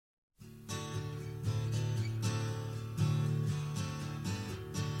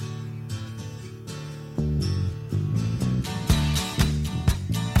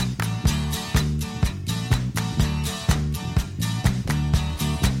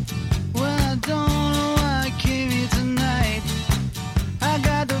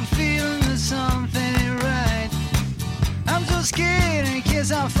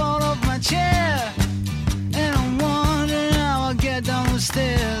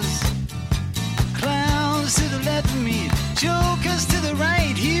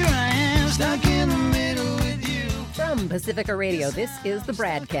Pacifica Radio, this is the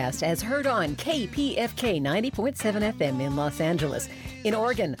BradCast, as heard on KPFK 90.7 FM in Los Angeles, in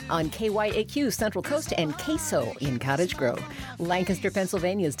Oregon on KYAQ Central Coast and KSO in Cottage Grove, Lancaster,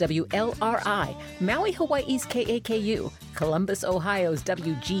 Pennsylvania's WLRI, Maui, Hawaii's KAKU, Columbus, Ohio's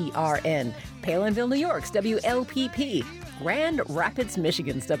WGRN, Palinville, New York's WLPP, Grand Rapids,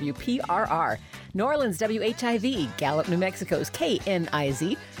 Michigan's WPRR, New Orleans, WHIV, Gallup, New Mexico's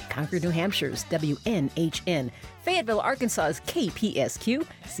KNIZ, Concord, New Hampshire's WNHN, Fayetteville, Arkansas's KPSQ,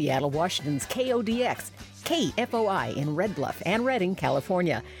 Seattle, Washington's KODX, KFOI in Red Bluff and Redding,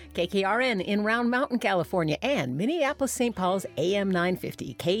 California, KKRN in Round Mountain, California, and Minneapolis, St. Paul's AM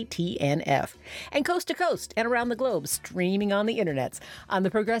 950, KTNF. And coast to coast and around the globe, streaming on the internets, on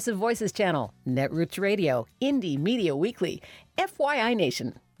the Progressive Voices channel, Netroots Radio, Indie Media Weekly, FYI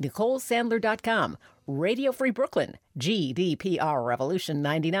Nation, NicoleSandler.com, Radio Free Brooklyn, GDPR Revolution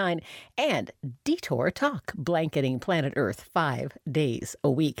 99, and Detour Talk, blanketing planet Earth 5 days a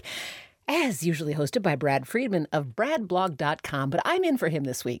week. As usually hosted by Brad Friedman of BradBlog.com, but I'm in for him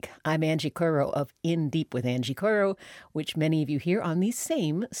this week. I'm Angie Coiro of In Deep with Angie Coiro, which many of you hear on these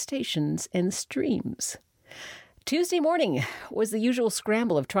same stations and streams. Tuesday morning was the usual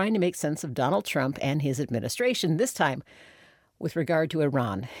scramble of trying to make sense of Donald Trump and his administration, this time with regard to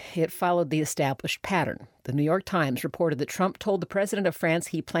Iran. It followed the established pattern. The New York Times reported that Trump told the president of France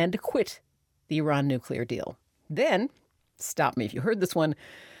he planned to quit the Iran nuclear deal. Then, stop me if you heard this one,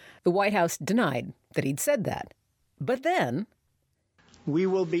 the White House denied that he'd said that. But then, we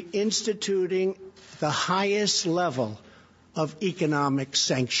will be instituting the highest level of economic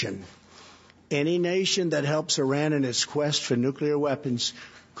sanction. Any nation that helps Iran in its quest for nuclear weapons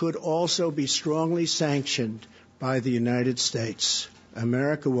could also be strongly sanctioned by the United States.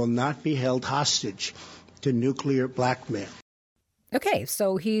 America will not be held hostage to nuclear blackmail. Okay,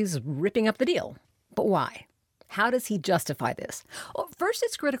 so he's ripping up the deal. But why? How does he justify this? Well, first,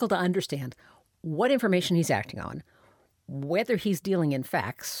 it's critical to understand what information he's acting on, whether he's dealing in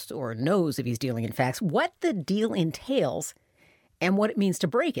facts or knows if he's dealing in facts, what the deal entails, and what it means to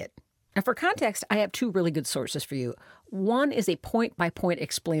break it. Now, for context, I have two really good sources for you. One is a point-by-point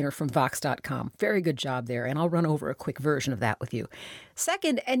explainer from Vox.com. Very good job there, and I'll run over a quick version of that with you.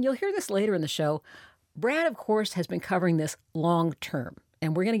 Second, and you'll hear this later in the show, Brad, of course, has been covering this long-term,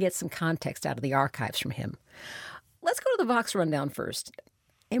 and we're going to get some context out of the archives from him. Let's go to the Vox rundown first.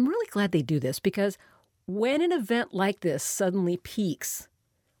 I'm really glad they do this because when an event like this suddenly peaks,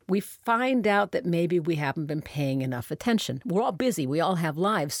 we find out that maybe we haven't been paying enough attention. We're all busy. We all have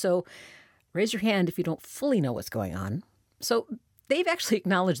lives. So raise your hand if you don't fully know what's going on. So they've actually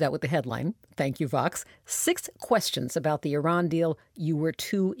acknowledged that with the headline. Thank you, Vox. 6 questions about the Iran deal you were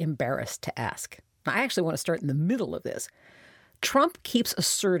too embarrassed to ask. Now, I actually want to start in the middle of this. Trump keeps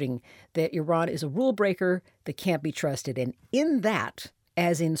asserting that Iran is a rule breaker that can't be trusted. And in that,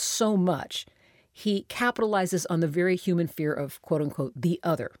 as in so much, he capitalizes on the very human fear of, quote unquote, the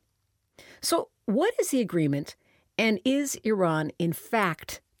other. So what is the agreement? And is Iran, in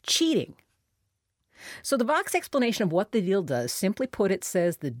fact, cheating? So the Vox explanation of what the deal does, simply put, it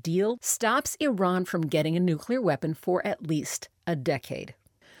says the deal stops Iran from getting a nuclear weapon for at least a decade.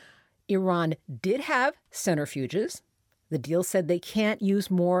 Iran did have centrifuges. The deal said they can't use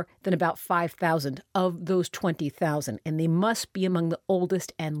more than about 5,000 of those 20,000, and they must be among the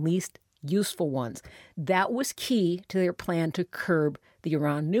oldest and least useful ones. That was key to their plan to curb the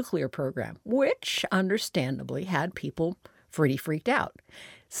Iran nuclear program, which understandably had people pretty freaked out.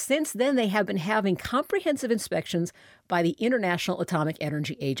 Since then, they have been having comprehensive inspections by the International Atomic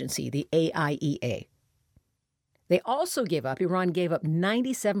Energy Agency, the AIEA. They also Iran gave up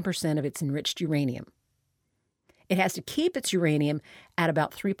 97% of its enriched uranium. It has to keep its uranium at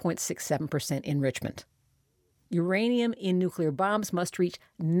about 3.67% enrichment. Uranium in nuclear bombs must reach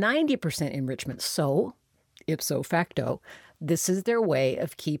 90% enrichment. So, ipso facto, this is their way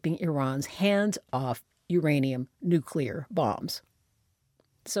of keeping Iran's hands off uranium nuclear bombs.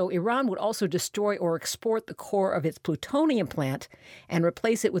 So Iran would also destroy or export the core of its plutonium plant and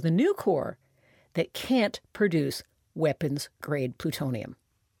replace it with a new core that can't produce weapons-grade plutonium.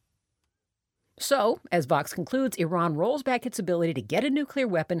 So, as Vox concludes, Iran rolls back its ability to get a nuclear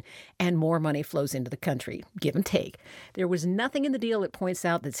weapon and more money flows into the country, give and take. There was nothing in the deal that points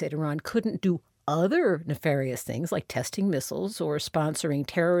out that said Iran couldn't do other nefarious things like testing missiles or sponsoring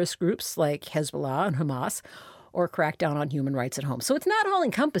terrorist groups like Hezbollah and Hamas or crack down on human rights at home. So it's not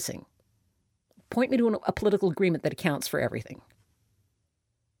all-encompassing. Point me to a political agreement that accounts for everything.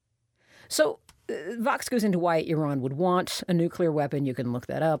 So Vox goes into why Iran would want a nuclear weapon. You can look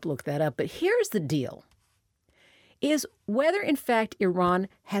that up. But here's the deal, is whether, in fact, Iran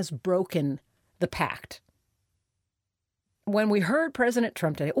has broken the pact. When we heard President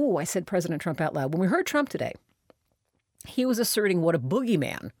Trump today, I said President Trump out loud. When we heard Trump today, he was asserting what a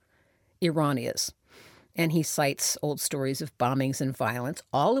boogeyman Iran is. And he cites old stories of bombings and violence,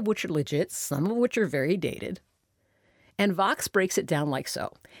 all of which are legit, some of which are very dated. And Vox breaks it down like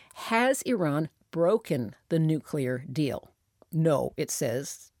so. Has Iran broken the nuclear deal? No, it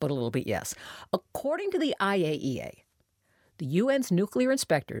says, but a little bit yes. According to the IAEA, the UN's nuclear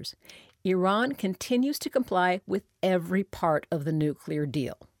inspectors, Iran continues to comply with every part of the nuclear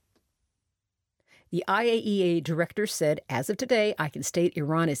deal. The IAEA director said, as of today, I can state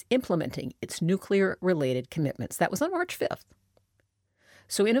Iran is implementing its nuclear-related commitments. That was on March 5th.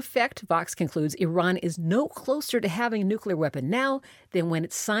 So in effect, Vox concludes Iran is no closer to having a nuclear weapon now than when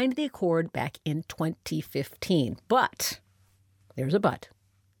it signed the accord back in 2015. But, there's a but,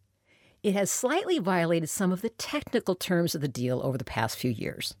 it has slightly violated some of the technical terms of the deal over the past few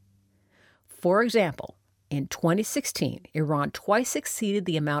years. For example, in 2016, Iran twice exceeded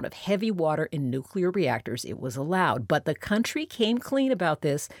the amount of heavy water in nuclear reactors it was allowed, but the country came clean about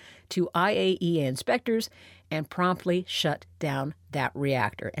this to IAEA inspectors and promptly shut down that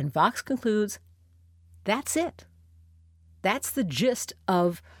reactor. And Vox concludes, that's it. That's the gist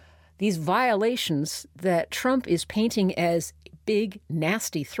of these violations that Trump is painting as a big,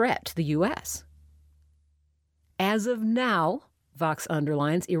 nasty threat to the U.S. As of now, Vox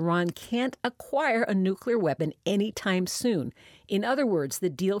underlines, Iran can't acquire a nuclear weapon anytime soon. In other words, the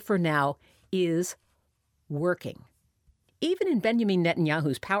deal for now is working. Even in Benjamin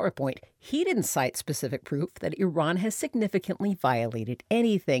Netanyahu's PowerPoint, he didn't cite specific proof that Iran has significantly violated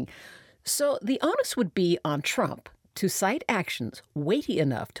anything. So the onus would be on Trump to cite actions weighty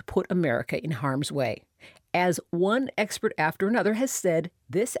enough to put America in harm's way. As one expert after another has said,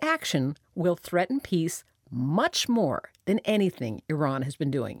 this action will threaten peace much more than anything Iran has been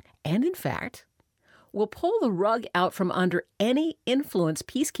doing. And in fact, will pull the rug out from under any influence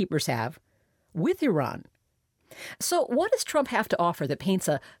peacekeepers have with Iran. So what does Trump have to offer that paints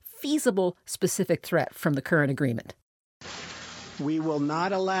a feasible specific threat from the current agreement? We will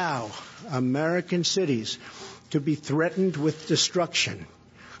not allow American cities to be threatened with destruction,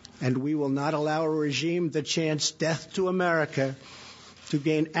 and we will not allow a regime that chants death to America to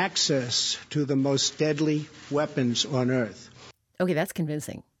gain access to the most deadly weapons on earth. Okay, that's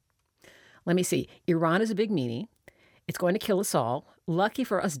convincing. Let me see. Iran is a big meanie. It's going to kill us all. Lucky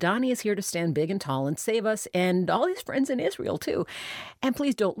for us, Donnie is here to stand big and tall and save us and all his friends in Israel, too. And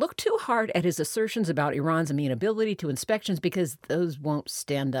please don't look too hard at his assertions about Iran's amenability to inspections because those won't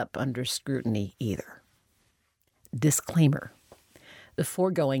stand up under scrutiny either. Disclaimer. The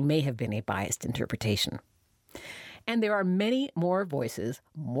foregoing may have been a biased interpretation. And there are many more voices,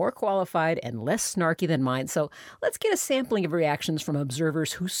 more qualified and less snarky than mine. So let's get a sampling of reactions from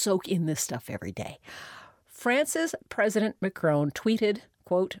observers who soak in this stuff every day. France's President Macron tweeted,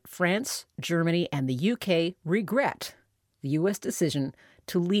 quote, France, Germany, and the UK regret the U.S. decision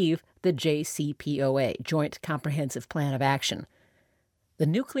to leave the JCPOA, Joint Comprehensive Plan of Action. The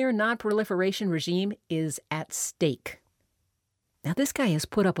nuclear non-proliferation regime is at stake. Now, this guy has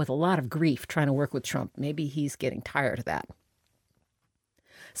put up with a lot of grief trying to work with Trump. Maybe he's getting tired of that.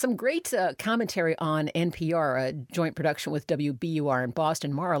 Some great commentary on NPR, a joint production with WBUR in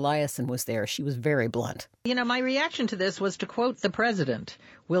Boston. Mara Liasson was there. She was very blunt. You know, my reaction to this was to quote the president,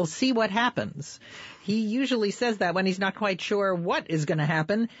 "We'll see what happens." He usually says that when he's not quite sure what is going to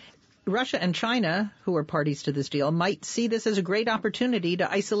happen. Russia and China, who are parties to this deal, might see this as a great opportunity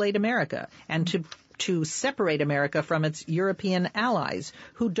to isolate America and to separate America from its European allies,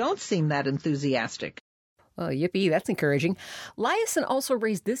 who don't seem that enthusiastic. Oh, yippee, that's encouraging. Liasson also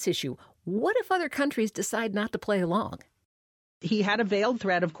raised this issue. What if other countries decide not to play along? He had a veiled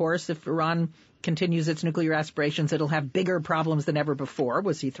threat, of course, if Iran continues its nuclear aspirations, it'll have bigger problems than ever before.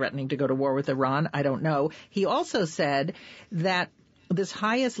 Was he threatening to go to war with Iran? I don't know. He also said that this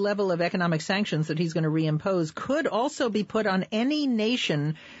highest level of economic sanctions that he's going to reimpose could also be put on any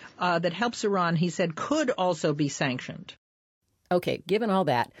nation that helps Iran, he said, could also be sanctioned. Okay, given all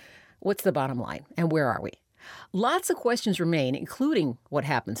that, what's the bottom line and where are we? Lots of questions remain, including what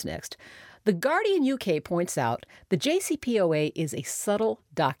happens next. The Guardian UK points out the JCPOA is a subtle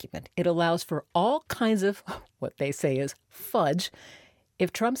document. It allows for all kinds of, what they say is, fudge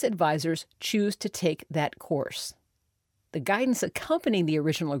if Trump's advisors choose to take that course. The guidance accompanying the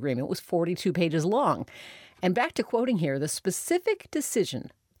original agreement was 42 pages long. And back to quoting here, the specific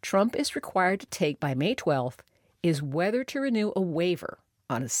decision Trump is required to take by May 12th is whether to renew a waiver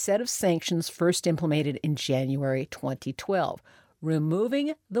on a set of sanctions first implemented in January 2012.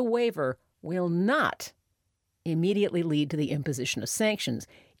 Removing the waiver will not immediately lead to the imposition of sanctions.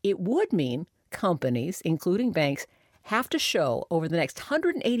 It would mean companies, including banks, have to show over the next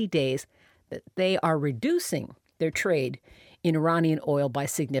 180 days that they are reducing their trade in Iranian oil by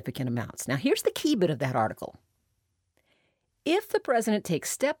significant amounts. Now, here's the key bit of that article. If the president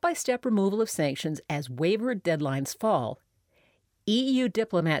takes step-by-step removal of sanctions as waiver deadlines fall, EU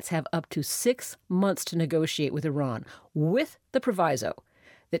diplomats have up to 6 months to negotiate with Iran, with the proviso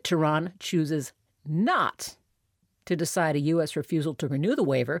that Tehran chooses not to decide a U.S. refusal to renew the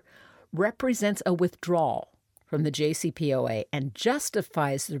waiver represents a withdrawal from the JCPOA and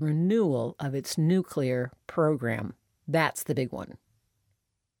justifies the renewal of its nuclear program. That's the big one.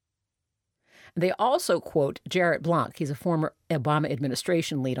 They also quote Jarrett Blanc, he's a former Obama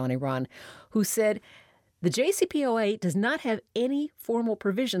administration lead on Iran, who said, the JCPOA does not have any formal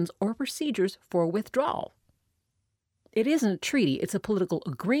provisions or procedures for withdrawal. It isn't a treaty, it's a political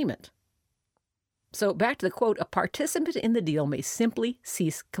agreement. So back to the quote, a participant in the deal may simply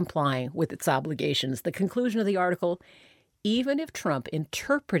cease complying with its obligations. The conclusion of the article, even if Trump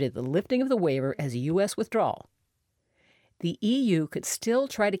interpreted the lifting of the waiver as a U.S. withdrawal, the EU could still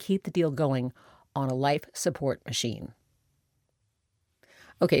try to keep the deal going on a life support machine.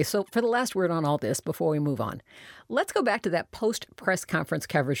 Okay, so for the last word on all this before we move on, let's go back to that post-press conference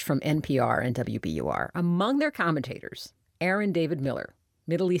coverage from NPR and WBUR. Among their commentators, Aaron David Miller,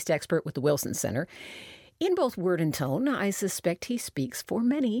 Middle East expert with the Wilson Center. In both word and tone, I suspect he speaks for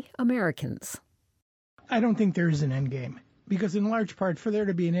many Americans. I don't think there is an end game, because in large part, for there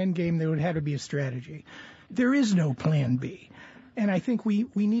to be an end game, there would have to be a strategy. There is no plan B. And I think we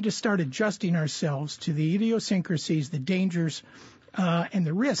need to start adjusting ourselves to the idiosyncrasies, the dangers, and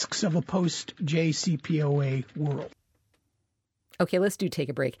the risks of a post-JCPOA world. Okay, let's take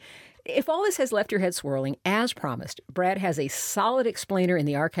a break. If all this has left your head swirling, as promised, Brad has a solid explainer in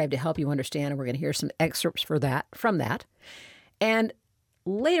the archive to help you understand, and we're going to hear some excerpts from that. And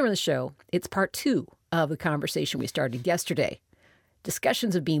later in the show, it's part 2 of the conversation we started yesterday,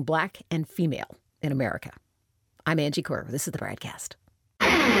 discussions of being black and female in America. I'm Angie Coiro. This is the BradCast.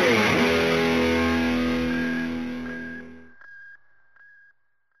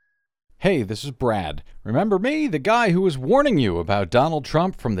 Hey, this is Brad. Remember me, the guy who was warning you about Donald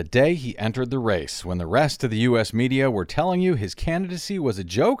Trump from the day he entered the race, when the rest of the U.S. media were telling you his candidacy was a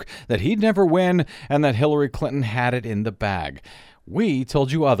joke, that he'd never win, and that Hillary Clinton had it in the bag. We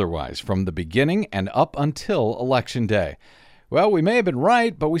told you otherwise from the beginning and up until Election Day. Well, we may have been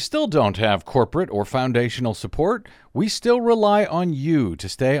right, but we still don't have corporate or foundational support. We still rely on you to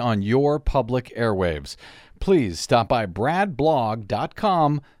stay on your public airwaves. Please stop by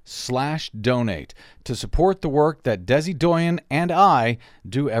bradblog.com/donate to support the work that Desi Doyen and I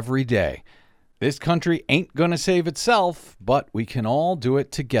do every day. This country ain't gonna save itself, but we can all do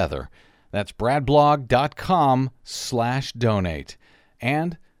it together. That's bradblog.com/donate.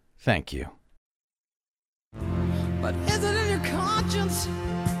 And thank you. But is it in your conscience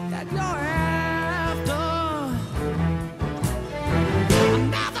that you're after?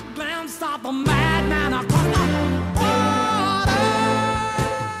 Another glance of a madman across the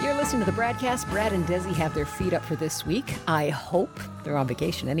water. You're listening to the BradCast. Brad and Desi have their feet up for this week. I hope. They're on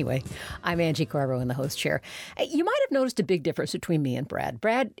vacation anyway. I'm Angie Coiro in the host chair. You might have noticed a big difference between me and Brad.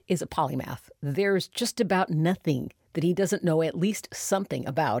 Brad is a polymath. There's just about nothing that he doesn't know at least something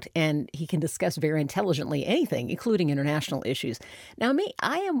about, and he can discuss very intelligently anything, including international issues. Now, me,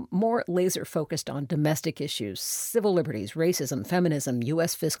 I am more laser focused on domestic issues, civil liberties, racism, feminism,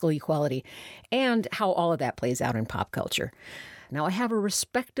 U.S. fiscal equality, and how all of that plays out in pop culture. Now, I have a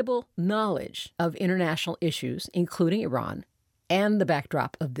respectable knowledge of international issues, including Iran, and the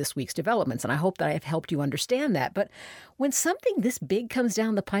backdrop of this week's developments. And I hope that I have helped you understand that. But when something this big comes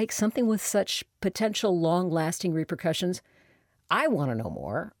down the pike, something with such potential long-lasting repercussions, I want to know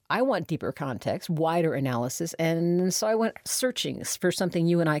more. I want deeper context, wider analysis. And so I went searching for something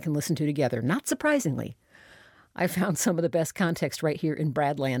you and I can listen to together. Not surprisingly, I found some of the best context right here in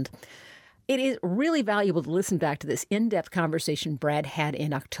Bradland. It is really valuable to listen back to this in-depth conversation Brad had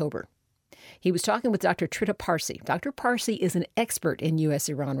in October. He was talking with Dr. Trita Parsi. Dr. Parsi is an expert in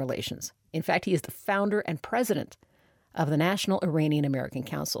U.S.-Iran relations. In fact, he is the founder and president of the National Iranian-American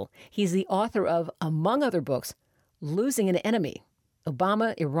Council. He's the author of, among other books, Losing an Enemy,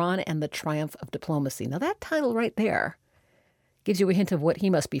 Obama, Iran, and the Triumph of Diplomacy. Now, that title right there gives you a hint of what he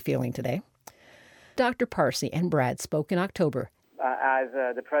must be feeling today. Dr. Parsi and Brad spoke in October. As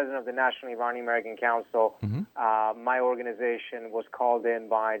the president of the National Iranian-American Council, my organization was called in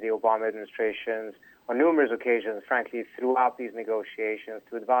by the Obama administration on numerous occasions, frankly, throughout these negotiations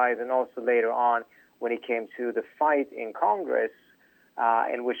to advise, and also later on when it came to the fight in Congress,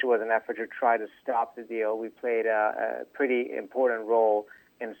 in which it was an effort to try to stop the deal. We played a pretty important role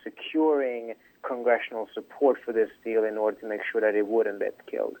in securing congressional support for this deal in order to make sure that it wouldn't get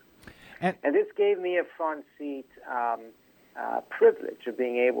killed. And this gave me a front seat privilege of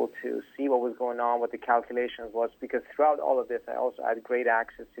being able to see what was going on, what the calculations was, because throughout all of this, I also had great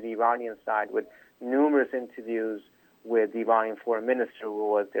access to the Iranian side with numerous interviews with the Iranian foreign minister,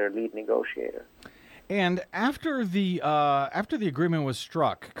 who was their lead negotiator. And after the agreement was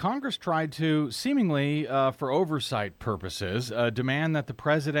struck, Congress tried to, seemingly for oversight purposes, demand that the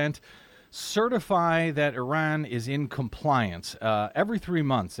president certify that Iran is in compliance every 3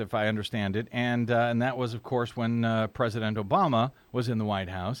 months, if I understand it, and that was, of course, when President Obama was in the White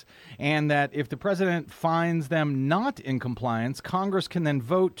House, and that if the president finds them not in compliance, Congress can then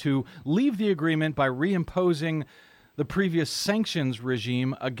vote to leave the agreement by reimposing the previous sanctions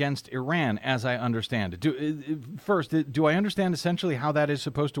regime against Iran, as I understand it. Do I understand essentially how that is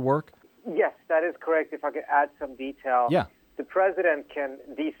supposed to work? Yes, that is correct. If I could add some detail. Yeah. The president can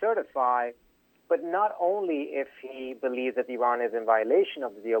decertify, but not only if he believes that Iran is in violation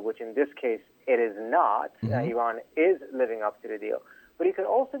of the deal, which in this case it is not. Iran is living up to the deal. But he could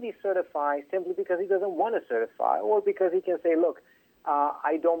also decertify simply because he doesn't want to certify, or because he can say, look,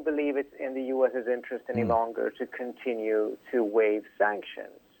 I don't believe it's in the U.S.'s interest any longer to continue to waive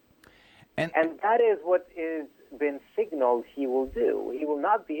sanctions. And that is what is been signaled he will do. He will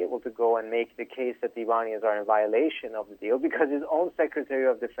not be able to go and make the case that the Iranians are in violation of the deal, because his own Secretary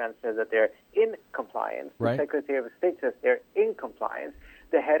of Defense says that they're in compliance. Right. The Secretary of State says they're in compliance.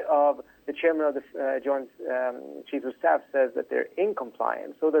 The chairman of the Joint Chiefs of Staff says that they're in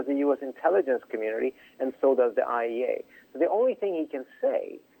compliance. So does the U.S. intelligence community, and so does the IEA. So the only thing he can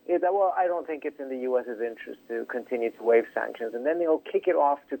say is that, well, I don't think it's in the U.S.'s interest to continue to waive sanctions, and then they'll kick it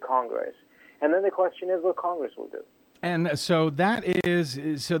off to Congress. And then the question is what Congress will do. And so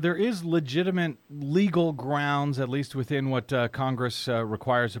there is legitimate legal grounds, at least within what Congress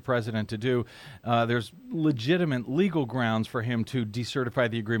requires the president to do. There's legitimate legal grounds for him to decertify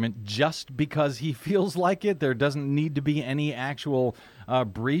the agreement just because he feels like it. There doesn't need to be any actual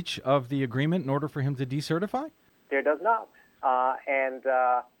breach of the agreement in order for him to decertify? There does not. And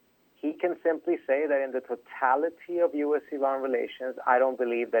he can simply say that in the totality of U.S.-Iran relations, I don't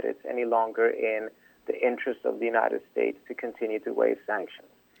believe that it's any longer in the interest of the United States to continue to waive sanctions.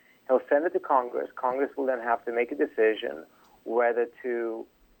 He'll send it to Congress. Congress will then have to make a decision whether to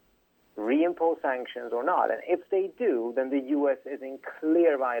reimpose sanctions or not. And if they do, then the U.S. is in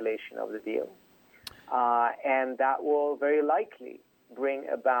clear violation of the deal. And that will very likely bring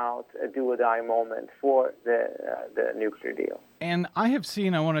about a do-or-die moment for the nuclear deal. And I have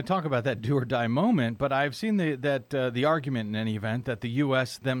seen, I want to talk about that do-or-die moment, but I've seen the argument in any event that the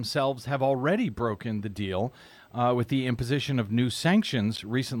U.S. themselves have already broken the deal with the imposition of new sanctions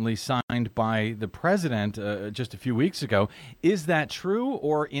recently signed by the president just a few weeks ago. Is that true,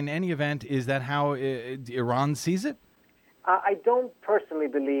 or in any event, is that how Iran sees it? I don't personally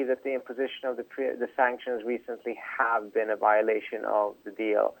believe that the imposition of the sanctions recently have been a violation of the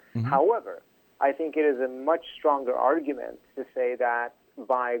deal. However, I think it is a much stronger argument to say that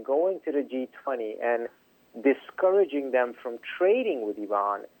by going to the G20 and discouraging them from trading with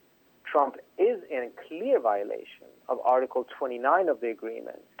Iran, Trump is in clear violation of Article 29 of the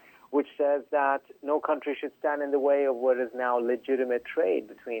agreement, which says that no country should stand in the way of what is now legitimate trade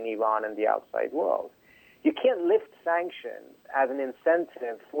between Iran and the outside world. You can't lift sanctions as an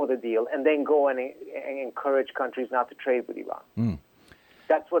incentive for the deal and then go and encourage countries not to trade with Iran.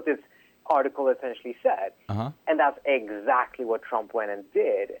 That's what this article essentially said. And that's exactly what Trump went and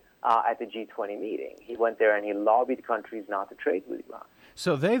did at the G20 meeting. He went there and he lobbied countries not to trade with Iran.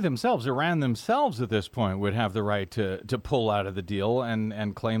 So they themselves, Iran themselves at this point, would have the right to pull out of the deal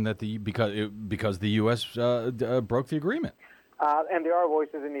and claim that because the U.S. broke the agreement. And there are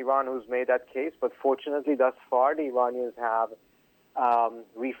voices in Iran who's made that case, but fortunately, thus far, the Iranians have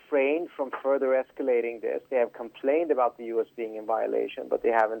refrained from further escalating this. They have complained about the U.S. being in violation, but they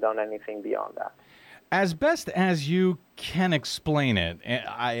haven't done anything beyond that. As best as you can explain it,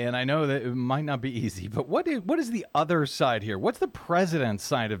 and I know that it might not be easy, but what is the other side here? What's the president's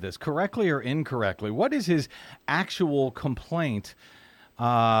side of this, correctly or incorrectly? What is his actual complaint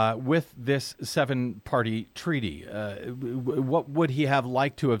with this 7-party treaty? What would he have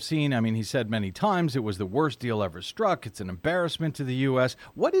liked to have seen? I mean, he said many times it was the worst deal ever struck. It's an embarrassment to the U.S.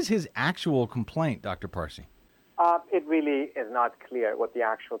 What is his actual complaint, Dr. Parsi? It really is not clear what the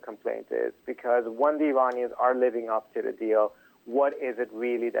actual complaint is, because when the Iranians are living up to the deal, what is it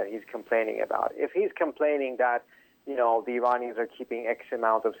really that he's complaining about? If he's complaining that, the Iranians are keeping X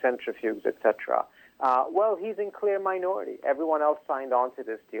amount of centrifuges, etc., well, he's in clear minority. Everyone else signed on to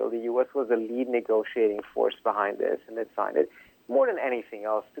this deal. The U.S. was the lead negotiating force behind this, and it signed it. more than anything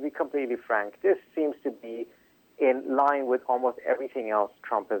else, to be completely frank, this seems to be in line with almost everything else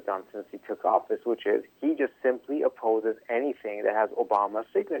Trump has done since he took office, which is he just simply opposes anything that has Obama's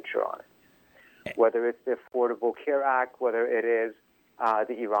signature on it, whether it's the Affordable Care Act, whether it is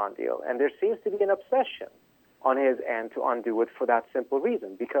the Iran deal. And there seems to be an obsession on his end to undo it for that simple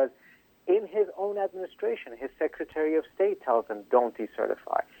reason, because in his own administration, his Secretary of State tells him, don't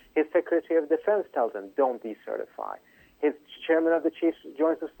decertify. His Secretary of Defense tells him, don't decertify. His Chairman of the Chief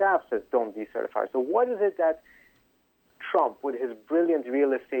Joint of Staff says, don't decertify. So what is it that Trump, with his brilliant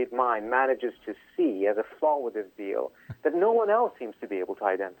real estate mind, manages to see as a flaw with this deal that no one else seems to be able to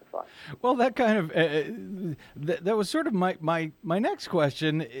identify? Well, that kind of that was sort of my next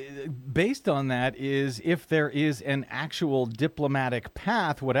question. Based on that, is if there is an actual diplomatic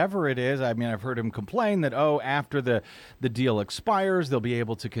path, whatever it is. I mean, I've heard him complain that after the deal expires, they'll be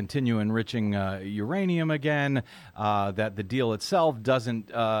able to continue enriching uranium again. That the deal itself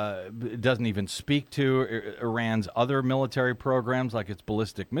doesn't even speak to Iran's other military programs, like its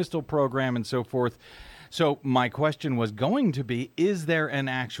ballistic missile program and so forth. So my question was going to be, is there an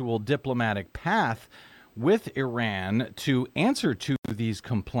actual diplomatic path with Iran to answer to these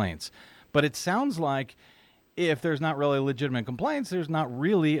complaints? But it sounds like if there's not really legitimate complaints, there's not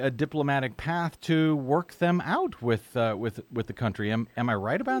really a diplomatic path to work them out with the country. Am I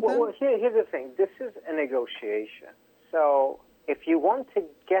right about that? Well, here's the thing. This is a negotiation. So if you want to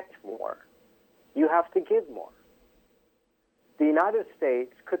get more, you have to give more. The United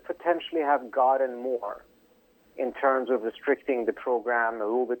States could potentially have gotten more in terms of restricting the program a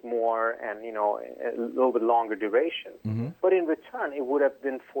little bit more and, a little bit longer duration. Mm-hmm. But in return, it would have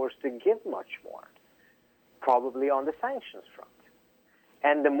been forced to give much more, probably on the sanctions front.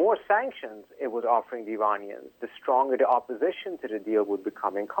 And the more sanctions it was offering the Iranians, the stronger the opposition to the deal would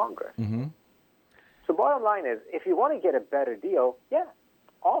become in Congress. Mm-hmm. So bottom line is, if you want to get a better deal,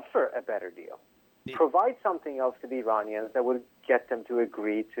 offer a better deal. Provide something else to the Iranians that would get them to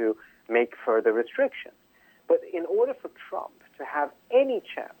agree to make further restrictions. But in order for Trump to have any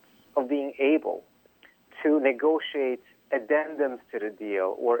chance of being able to negotiate addendums to the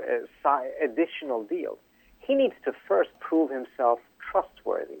deal or additional deals, he needs to first prove himself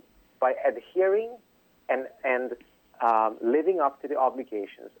trustworthy by adhering and living up to the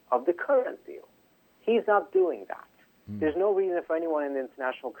obligations of the current deal. He's not doing that. There's no reason for anyone in the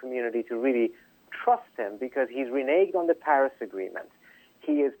international community to really trust him, because he's reneged on the Paris Agreement.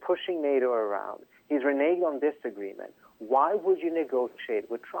 He is pushing NATO around. He's reneged on this agreement. Why would you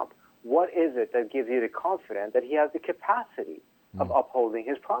negotiate with Trump? What is it that gives you the confidence that he has the capacity of upholding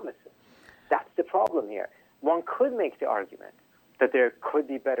his promises? That's the problem here. One could make the argument that there could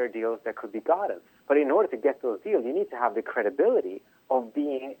be better deals that could be gotten. But in order to get those deals, you need to have the credibility of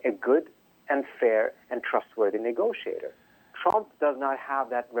being a good and fair and trustworthy negotiator. Trump does not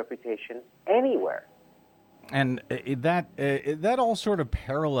have that reputation anywhere. And that all sort of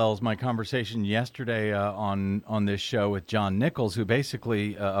parallels my conversation yesterday on this show with John Nichols, who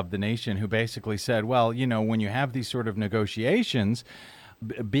basically of The Nation, who basically said, well, when you have these sort of negotiations,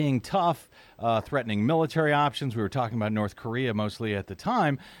 being tough, threatening military options. We were talking about North Korea mostly at the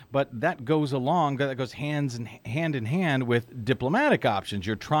time, but that goes hand in hand with diplomatic options.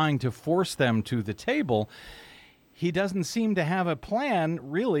 You're trying to force them to the table. He doesn't seem to have a plan,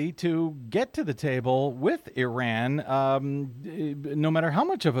 really, to get to the table with Iran, no matter how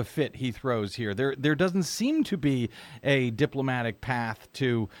much of a fit he throws here. There doesn't seem to be a diplomatic path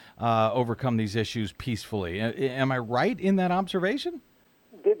to overcome these issues peacefully. Am I right in that observation?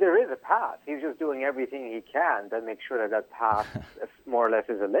 There is a path. He's just doing everything he can to make sure that path more or less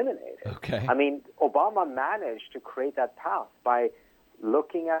is eliminated. Okay. I mean, Obama managed to create that path by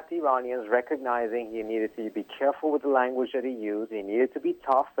looking at the Iranians, recognizing he needed to be careful with the language that he used. He needed to be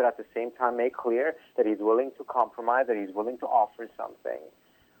tough, but at the same time make clear that he's willing to compromise, that he's willing to offer something.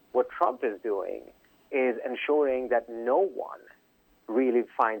 What Trump is doing is ensuring that no one really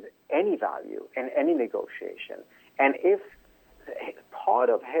finds any value in any negotiation. And if part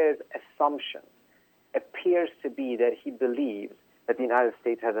of his assumption appears to be that he believes that the United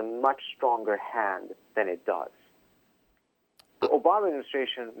States has a much stronger hand than it does. The Obama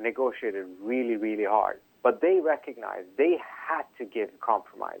administration negotiated really, really hard, but they recognized they had to give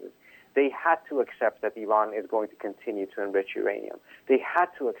compromises. They had to accept that Iran is going to continue to enrich uranium. They had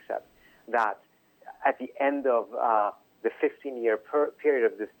to accept that at the end of the 15-year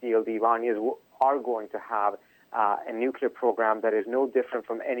period of this deal, the Iranians are going to have a nuclear program that is no different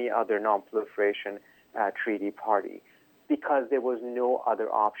from any other non-proliferation treaty party, because there was no other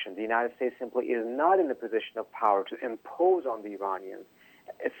option. The United States simply is not in a position of power to impose on the Iranians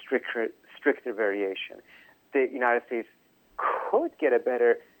a stricter variation. The United States could get a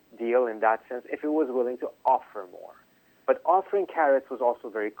better deal in that sense if it was willing to offer more. But offering carrots was also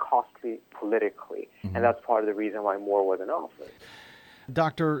very costly politically, and that's part of the reason why more wasn't offered.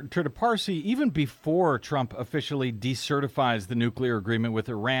 Dr. Trita Parsi, even before Trump officially decertifies the nuclear agreement with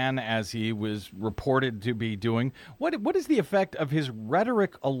Iran, as he was reported to be doing, what is the effect of his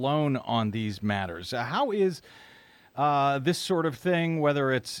rhetoric alone on these matters? How is this sort of thing,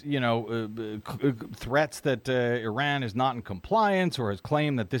 whether it's threats that Iran is not in compliance or his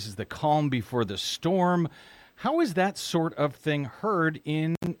claim that this is the calm before the storm, how is that sort of thing heard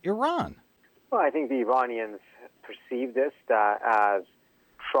in Iran? Well, I think the Iranians perceive this as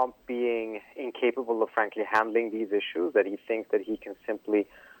Trump being incapable of, frankly, handling these issues, that he thinks that he can simply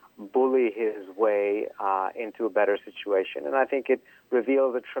bully his way into a better situation. And I think it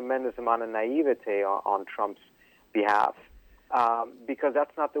reveals a tremendous amount of naivete on Trump's behalf, because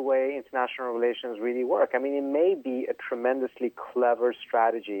that's not the way international relations really work. I mean, it may be a tremendously clever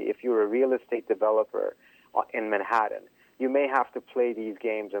strategy if you're a real estate developer in Manhattan. You may have to play these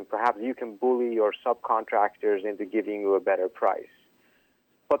games, and perhaps you can bully your subcontractors into giving you a better price.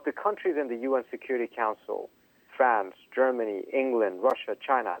 But the countries in the UN Security Council, France, Germany, England, Russia,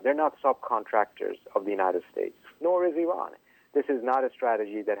 China, they're not subcontractors of the United States, nor is Iran. This is not a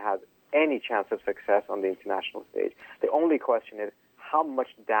strategy that has any chance of success on the international stage. The only question is, how much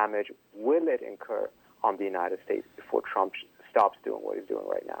damage will it incur on the United States before Trump stops doing what he's doing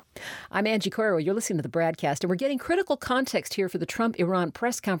right now? I'm Angie Coiro. You're listening to the BradCast, and we're getting critical context here for the Trump-Iran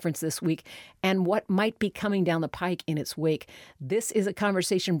press conference this week and what might be coming down the pike in its wake. This is a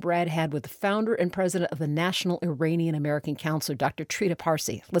conversation Brad had with the founder and president of the National Iranian American Council, Dr. Trita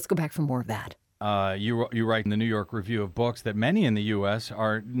Parsi. Let's go back for more of that. You write in the New York Review of Books that many in the U.S.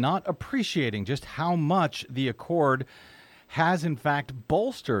 are not appreciating just how much the accord has, in fact,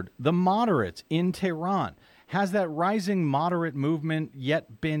 bolstered the moderates in Tehran. Has that rising moderate movement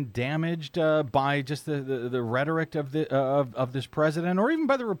yet been damaged by just the rhetoric of this president, or even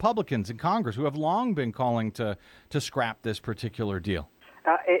by the Republicans in Congress, who have long been calling to scrap this particular deal?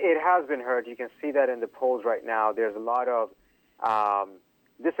 It has been hurt. You can see that in the polls right now. There's a lot of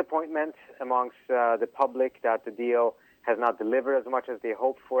disappointment amongst the public that the deal has not delivered as much as they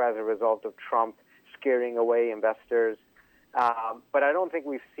hoped for as a result of Trump scaring away investors. But I don't think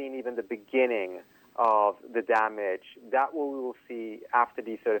we've seen even the beginning of the damage. That we will see after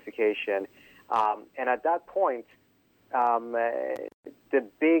decertification. And at that point, the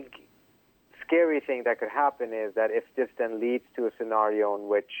big scary thing that could happen is that if this then leads to a scenario in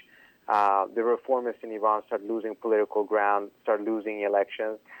which the reformists in Iran start losing political ground, start losing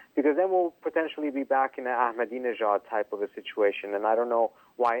elections, because then we'll potentially be back in an Ahmadinejad type of a situation. And I don't know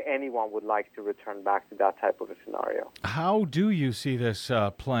why anyone would like to return back to that type of a scenario. How do you see this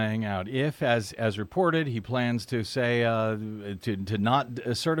playing out? If, as reported, he plans to say to not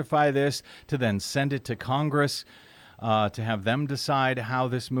certify this, to then send it to Congress, to have them decide how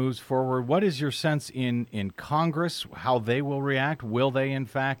this moves forward. What is your sense in Congress, how they will react? Will they, in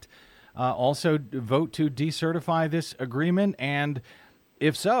fact, also vote to decertify this agreement? And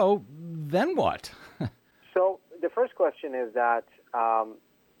if so, then what? So the first question is that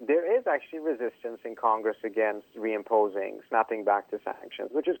there is actually resistance in Congress against reimposing, snapping back to sanctions,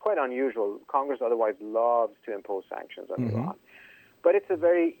 which is quite unusual. Congress otherwise loves to impose sanctions on Iran. But it's a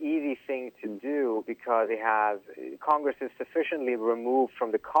very easy thing to do because Congress is sufficiently removed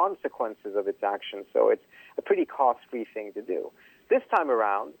from the consequences of its actions, so it's a pretty costly thing to do. This time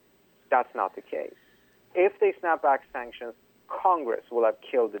around, that's not the case. If they snap back sanctions, Congress will have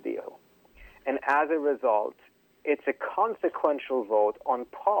killed the deal. And as a result, it's a consequential vote on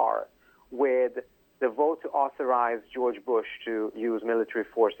par with the vote to authorize George Bush to use military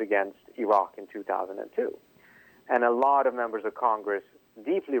force against Iraq in 2002. And a lot of members of Congress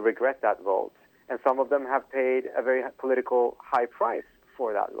deeply regret that vote, and some of them have paid a very political high price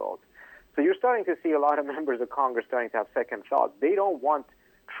for that vote. So you're starting to see a lot of members of Congress starting to have second thoughts. They don't want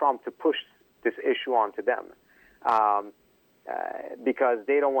Trump to push this issue onto them because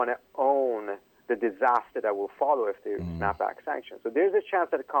they don't want to own the disaster that will follow if they snap back sanctions. So there's a chance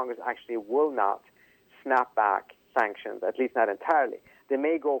that Congress actually will not snap back sanctions, at least not entirely. They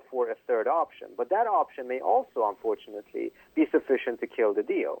may go for a third option, but that option may also, unfortunately, be sufficient to kill the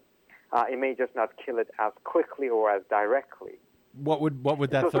deal. It may just not kill it as quickly or as directly. What would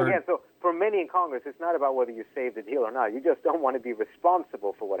that third? Again, so for many in Congress, it's not about whether you save the deal or not. You just don't want to be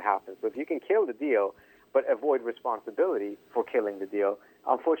responsible for what happens. So if you can kill the deal, but avoid responsibility for killing the deal.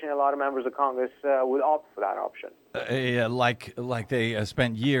 Unfortunately, a lot of members of Congress would opt for that option. Like they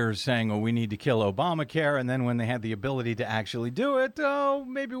spent years saying, oh, we need to kill Obamacare, and then when they had the ability to actually do it, oh,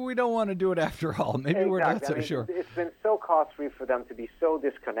 maybe we don't want to do it after all. Maybe we're not so sure. It's been so costly for them to be so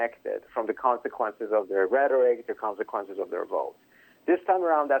disconnected from the consequences of their rhetoric, the consequences of their votes. This time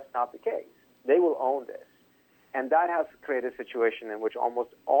around, that's not the case. They will own this. And that has created a situation in which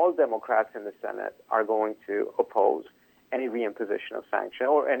almost all Democrats in the Senate are going to oppose any reimposition of sanctions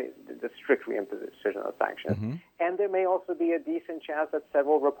or the strict reimposition of sanctions. Mm-hmm. And there may also be a decent chance that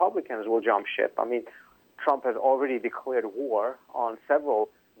several Republicans will jump ship. I mean, Trump has already declared war on several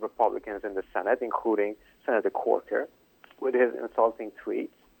Republicans in the Senate, including Senator Coiro, with his insulting tweets.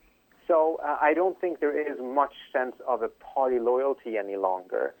 So I don't think there is much sense of a party loyalty any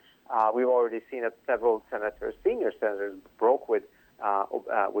longer. We've already seen that several senators, senior senators, broke with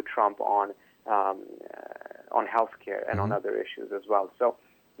Trump on health care and on other issues as well. So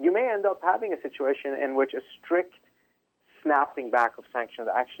you may end up having a situation in which a strict snapping back of sanctions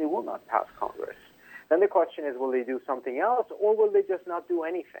actually will not pass Congress. Then the question is, will they do something else, or will they just not do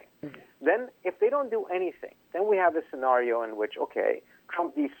anything? Mm-hmm. Then if they don't do anything, then we have a scenario in which, okay,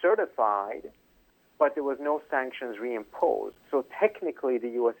 Trump decertified, but there was no sanctions reimposed. So technically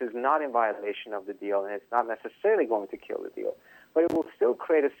the U.S. is not in violation of the deal, and it's not necessarily going to kill the deal. But it will still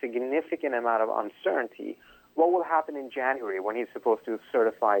create a significant amount of uncertainty. What will happen in January when he's supposed to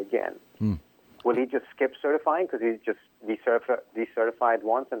certify again? Will he just skip certifying because he's just decertified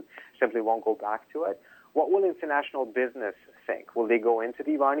once and simply won't go back to it? What will international business think? Will they go into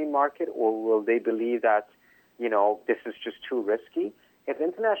the Iranian market, or will they believe that, this is just too risky? If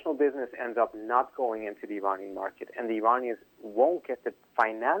international business ends up not going into the Iranian market and the Iranians won't get the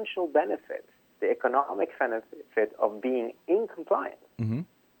financial benefit, the economic benefit of being in compliance,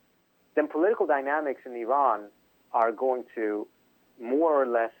 then political dynamics in Iran are going to more or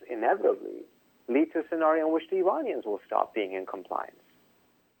less inevitably lead to a scenario in which the Iranians will stop being in compliance.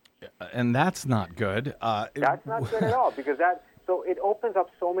 And that's not good. That's not good at all, because so it opens up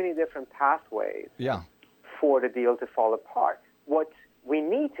so many different pathways for the deal to fall apart. What we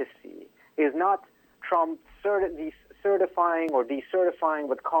need to see is not Trump certifying or decertifying,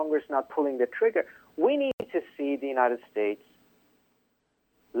 but Congress not pulling the trigger. We need to see the United States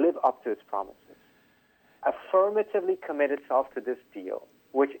live up to its promises, affirmatively commit itself to this deal,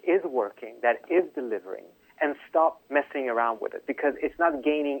 which is working, that is delivering, and stop messing around with it, because it's not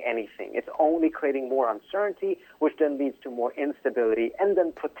gaining anything. It's only creating more uncertainty, which then leads to more instability, and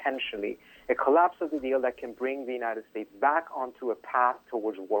then potentially a collapse of the deal that can bring the United States back onto a path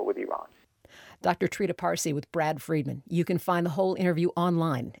towards war with Iran. Dr. Trita Parsi with Brad Friedman. You can find the whole interview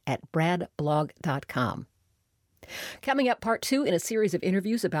online at bradblog.com. Coming up, part 2 in a series of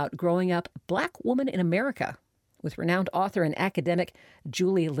interviews about growing up Black woman in America with renowned author and academic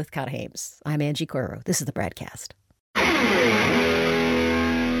Julie Lythcott Haims. I'm Angie Coiro. This is the BradCast.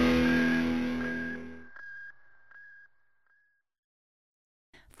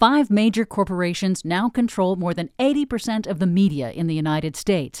 5 major corporations now control more than 80% of the media in the United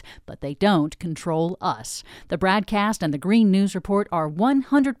States, but they don't control us. The BradCast and the Green News Report are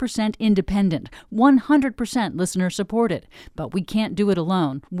 100% independent, 100% listener-supported. But we can't do it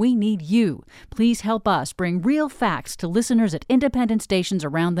alone. We need you. Please help us bring real facts to listeners at independent stations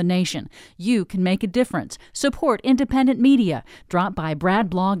around the nation. You can make a difference. Support independent media. Drop by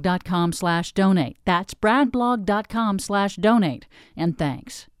bradblog.com/donate. That's bradblog.com/donate. And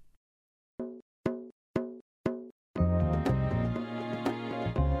thanks.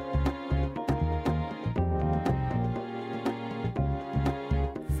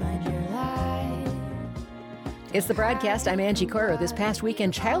 It's the BradCast. I'm Angie Coiro. This past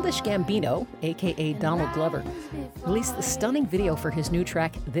weekend, Childish Gambino, a.k.a. Donald Glover, released the stunning video for his new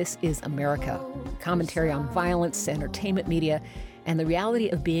track, This Is America. Commentary on violence, entertainment media, and the reality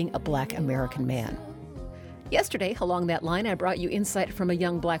of being a Black American man. Yesterday, along that line, I brought you insight from a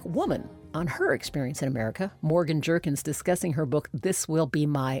young Black woman on her experience in America. Morgan Jerkins discussing her book, This Will Be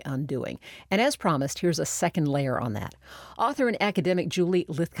My Undoing. And as promised, here's a second layer on that. Author and academic Julie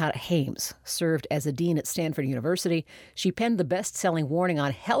Lythcott Haims served as a dean at Stanford University. She penned the best-selling warning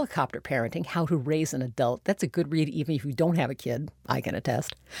on helicopter parenting, How to Raise an Adult. That's a good read even if you don't have a kid, I can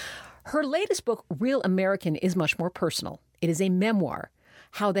attest. Her latest book, Real American, is much more personal. It is a memoir,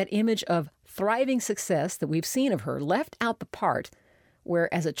 how that image of thriving success that we've seen of her left out the part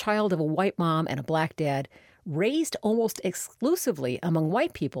where, as a child of a white mom and a Black dad, raised almost exclusively among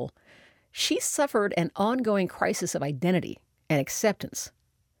white people, she suffered an ongoing crisis of identity and acceptance.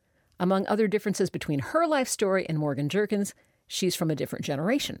 Among other differences between her life story and Morgan Jerkins, she's from a different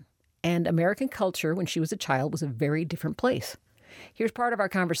generation. And American culture, when she was a child, was a very different place. Here's part of our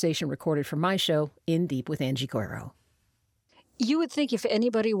conversation recorded from my show, In Deep with Angie Coiro. You would think if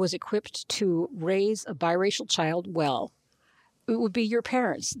anybody was equipped to raise a biracial child well, it would be your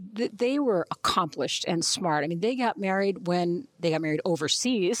parents. They were accomplished and smart. I mean, they got married when they got married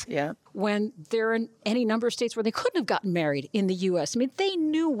overseas. Yeah. When there are any number of states where they couldn't have gotten married in the U.S. I mean, they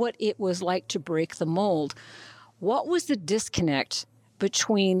knew what it was like to break the mold. What was the disconnect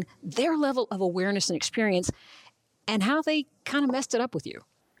between their level of awareness and experience and how they kind of messed it up with you?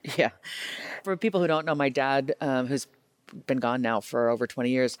 Yeah. For people who don't know, my dad, who's been gone now for over 20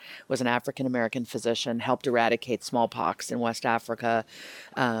 years, was an African-American physician, helped eradicate smallpox in West Africa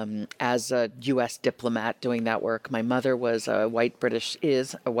as a U.S. diplomat doing that work. My mother was a white British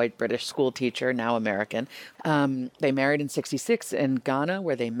school teacher, now American. They married in 1966 in Ghana,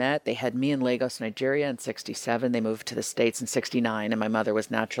 where they met. They had me in Lagos, Nigeria in 1967. They moved to the States in 1969, and my mother was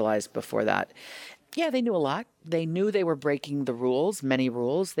naturalized before that. Yeah, they knew a lot. They knew they were breaking the rules, many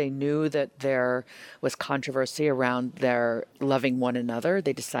rules. They knew that there was controversy around their loving one another.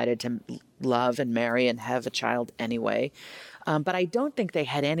 They decided to love and marry and have a child anyway. But I don't think they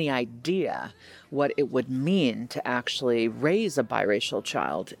had any idea what it would mean to actually raise a biracial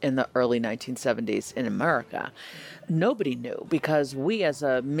child in the early 1970s in America. Nobody knew, because we as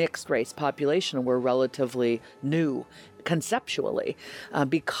a mixed race population were relatively new conceptually,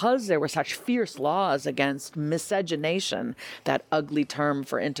 because there were such fierce laws against miscegenation, that ugly term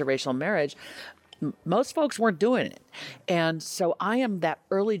for interracial marriage. Most folks weren't doing it. And so I am that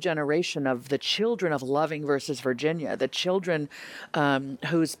early generation of the children of Loving versus Virginia, the children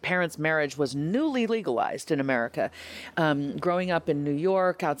whose parents' marriage was newly legalized in America. Growing up in New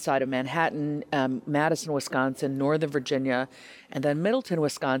York, outside of Manhattan, Madison, Wisconsin, Northern Virginia, and then Middleton,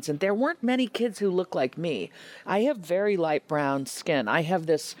 Wisconsin, there weren't many kids who looked like me. I have very light brown skin. I have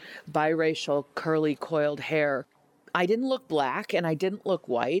this biracial, curly, coiled hair. I didn't look black and I didn't look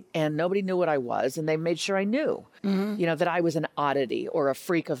white, and nobody knew what I was, and they made sure I knew, that I was an oddity or a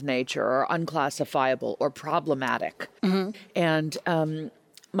freak of nature or unclassifiable or problematic. And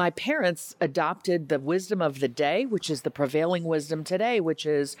my parents adopted the wisdom of the day, which is the prevailing wisdom today, which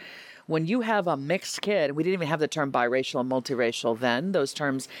is when you have a mixed kid, we didn't even have the term biracial and multiracial then. Those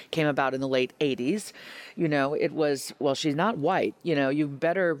terms came about in the late 80s. It was, well, she's not white. You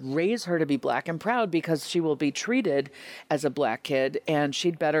better raise her to be black and proud, because she will be treated as a black kid, and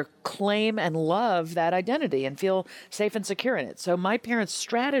she'd better claim and love that identity and feel safe and secure in it. So my parents'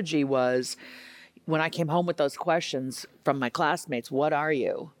 strategy was, when I came home with those questions from my classmates, what are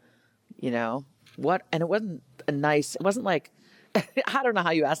you? What? And it wasn't it wasn't like, I don't know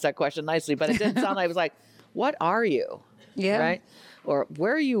how you asked that question nicely, but it didn't sound like, it was like, what are you? Yeah. Right? Or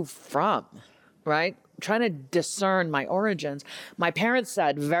where are you from? Right? Trying to discern my origins. My parents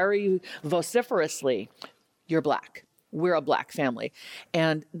said very vociferously, you're black. We're a black family.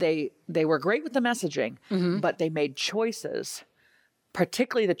 And they were great with the messaging, but they made choices,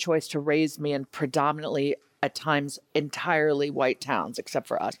 particularly the choice to raise me in predominantly, at times, entirely white towns, except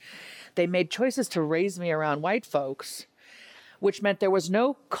for us. They made choices to raise me around white folks, which meant there was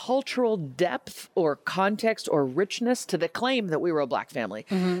no cultural depth or context or richness to the claim that we were a black family.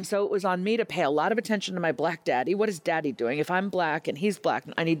 So it was on me to pay a lot of attention to my black daddy. What is daddy doing? If I'm black and he's black,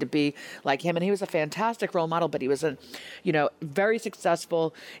 I need to be like him. And he was a fantastic role model, but he was a, very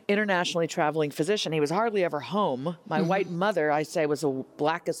successful, internationally traveling physician. He was hardly ever home. My white mother, I say, was the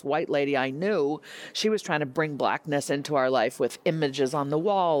blackest white lady I knew. She was trying to bring blackness into our life with images on the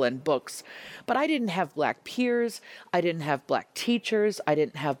wall and books. But I didn't have black peers. I didn't have black teachers. I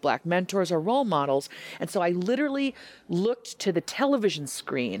didn't have black mentors or role models. And so I literally looked to the television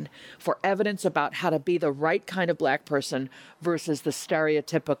screen for evidence about how to be the right kind of black person versus the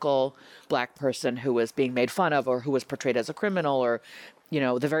stereotypical black person who was being made fun of or who was portrayed as a criminal, or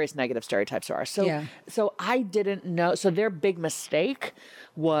the various negative stereotypes there are. So I didn't know. So their big mistake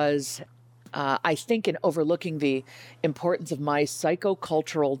was, I think, in overlooking the importance of my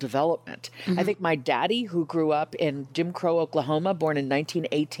psychocultural development. I think my daddy, who grew up in Jim Crow, Oklahoma, born in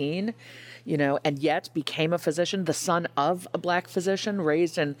 1918, and yet became a physician, the son of a black physician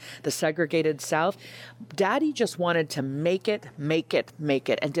raised in the segregated South. Daddy just wanted to make it,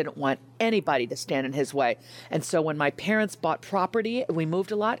 and didn't want anybody to stand in his way. And so when my parents bought property, we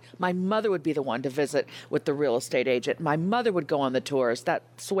moved a lot, my mother would be the one to visit with the real estate agent. My mother would go on the tours.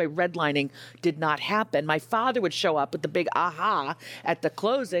 That's the way redlining did not happen. My father would show up with the big aha at the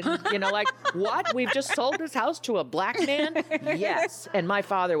closing, like, what? We've just sold this house to a black man? Yes. And my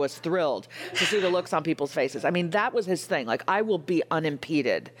father was thrilled. to see the looks on people's faces. I mean, that was his thing. Like, I will be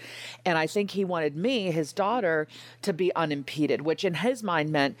unimpeded. And I think he wanted me, his daughter, to be unimpeded, which in his mind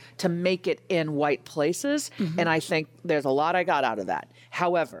meant to make it in white places. And I think there's a lot I got out of that.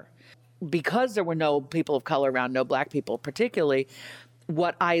 However, because there were no people of color around, no black people particularly,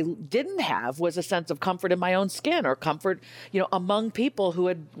 what I didn't have was a sense of comfort in my own skin, or comfort, among people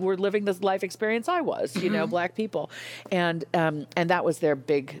who were living this life experience I was, black people. And that was their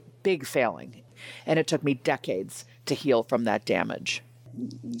big, big failing. And it took me decades to heal from that damage.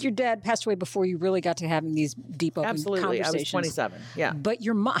 Your dad passed away before you really got to having these deep, open Absolutely. conversations. I was 27. Yeah. But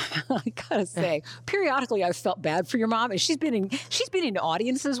your mom, I gotta say, periodically I've felt bad for your mom, and she's been in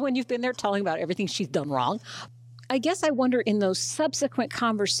audiences when you've been there telling about everything she's done wrong. I guess I wonder, in those subsequent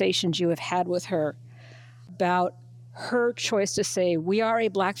conversations you have had with her about her choice to say, we are a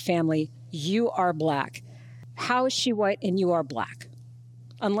black family, you are black. How is she white and you are black?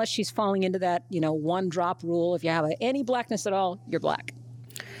 Unless she's falling into that, one drop rule. If you have any blackness at all, you're black.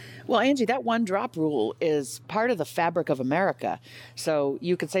 Well, Angie, that one drop rule is part of the fabric of America. So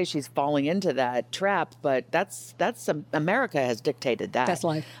you could say she's falling into that trap, but that's America has dictated that. That's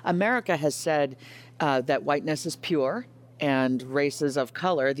life. America has said that whiteness is pure, and races of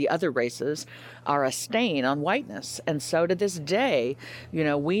color, the other races, are a stain on whiteness. And so to this day,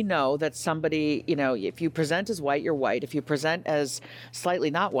 we know that somebody, if you present as white, you're white. If you present as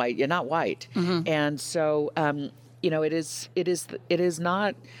slightly not white, you're not white. And so, it is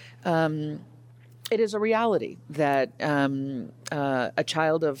not. It is a reality that a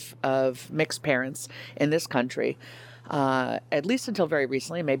child of mixed parents in this country, at least until very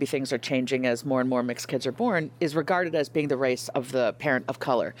recently, maybe things are changing as more and more mixed kids are born, is regarded as being the race of the parent of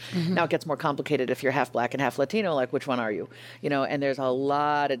color. Now it gets more complicated if you're half black and half Latino, like which one are you? And there's a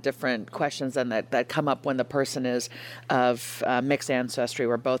lot of different questions then that come up when the person is of mixed ancestry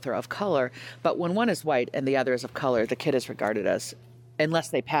where both are of color. But when one is white and the other is of color, the kid is regarded as, unless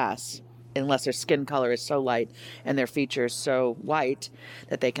they pass, unless their skin color is so light and their features so white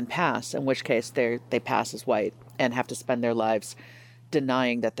that they can pass, in which case they pass as white and have to spend their lives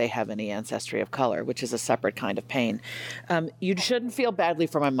denying that they have any ancestry of color, which is a separate kind of pain. You shouldn't feel badly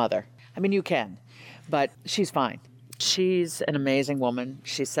for my mother. I mean, you can, but she's fine. She's an amazing woman.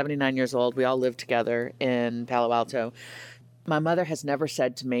 She's 79 years old. We all live together in Palo Alto. My mother has never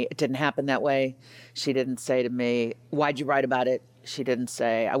said to me, it didn't happen that way. She didn't say to me, why'd you write about it? She didn't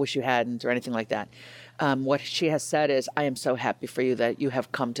say, I wish you hadn't, or anything like that. What she has said is, I am so happy for you that you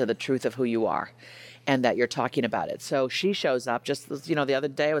have come to the truth of who you are and that you're talking about it. So she shows up. Just, the other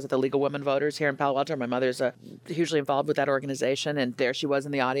day I was at the League of Women Voters here in Palo Alto. My mother's hugely involved with that organization, and there she was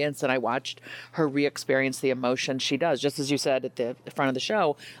in the audience, and I watched her re-experience the emotion she does. Just as you said at the front of the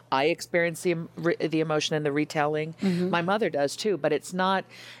show, I experience the emotion in the retelling. My mother does too, but it's not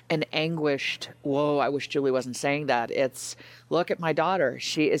an anguished, whoa, I wish Julie wasn't saying that. It's, look at my daughter.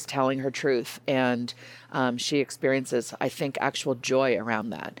 She is telling her truth, and she experiences, I think, actual joy around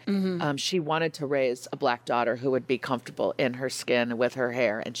that. She wanted to raise a black daughter who would be comfortable in her skin with her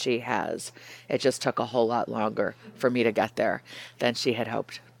hair, and she has. It just took a whole lot longer for me to get there than she had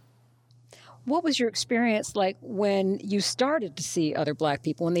hoped. What was your experience like when you started to see other black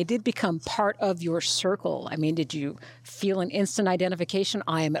people, when they did become part of your circle? I mean, did you feel an instant identification?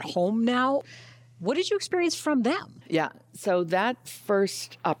 I am at home now. What did you experience from them? Yeah. So that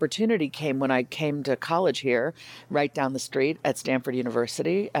first opportunity came when I came to college here, right down the street at Stanford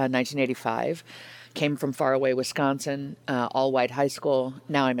University, 1985. Came from faraway Wisconsin, all-white high school.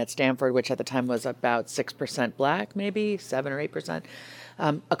 Now I'm at Stanford, which at the time was about 6% black, maybe 7 or 8%.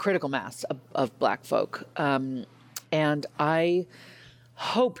 A critical mass of black folk. And I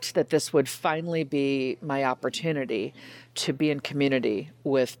hoped that this would finally be my opportunity to be in community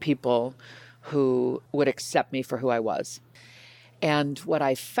with people who would accept me for who I was. And what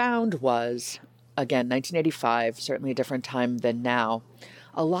I found was, again, 1985, certainly a different time than now,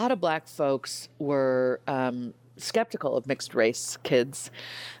 a lot of black folks were skeptical of mixed race kids.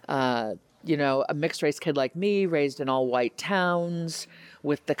 A mixed race kid like me, raised in all white towns,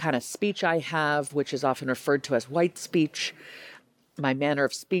 with the kind of speech I have, which is often referred to as white speech, my manner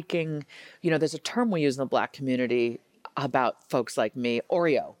of speaking. There's a term we use in the black community about folks like me,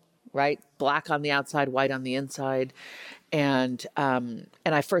 Oreo, right? Black on the outside, white on the inside. And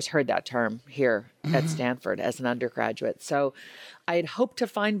I first heard that term here at Stanford as an undergraduate. So I had hoped to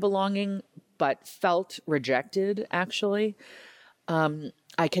find belonging, but felt rejected, actually.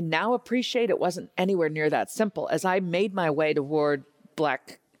 I can now appreciate it wasn't anywhere near that simple. As I made my way toward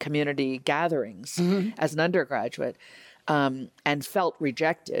black community gatherings as an undergraduate and felt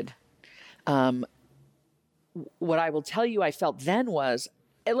rejected, what I will tell you I felt then was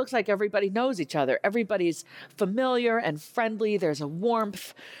it looks like everybody knows each other. Everybody's familiar and friendly. There's a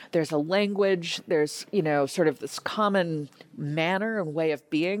warmth. There's a language. There's, sort of this common manner and way of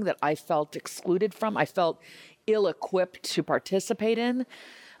being that I felt excluded from. I felt ill-equipped to participate in.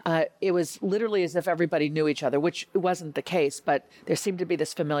 It was literally as if everybody knew each other, which wasn't the case, but there seemed to be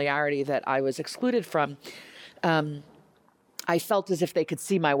this familiarity that I was excluded from. I felt as if they could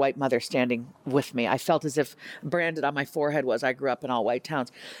see my white mother standing with me. I felt as if branded on my forehead was I grew up in all white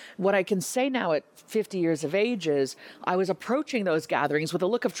towns. What I can say now at 50 years of age is I was approaching those gatherings with a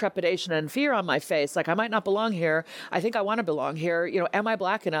look of trepidation and fear on my face. Like, I might not belong here. I think I want to belong here. Am I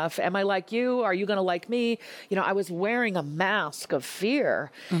black enough? Am I like you? Are you going to like me? I was wearing a mask of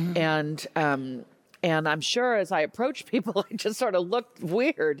fear. Mm-hmm. And I'm sure as I approached people, I just sort of looked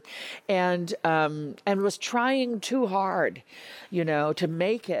weird and was trying too hard, to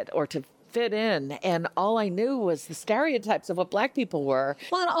make it or to fit in. And all I knew was the stereotypes of what black people were.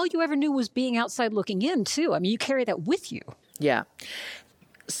 Well, and all you ever knew was being outside looking in, too. I mean, you carry that with you. Yeah.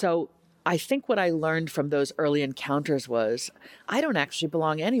 So I think what I learned from those early encounters was I don't actually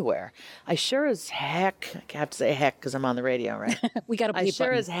belong anywhere. I sure as heck, I have to say heck because I'm on the radio, right? We got to bleep I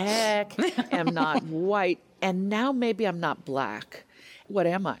sure as heck am not white. And now maybe I'm not black. What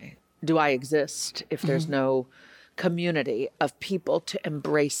am I? Do I exist if there's no community of people to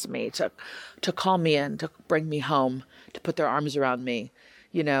embrace me, to call me in, to bring me home, to put their arms around me,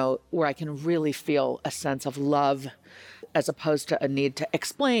 where I can really feel a sense of love as opposed to a need to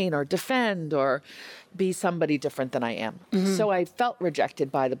explain or defend or be somebody different than I am. Mm-hmm. So I felt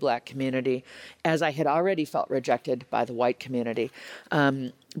rejected by the black community as I had already felt rejected by the white community.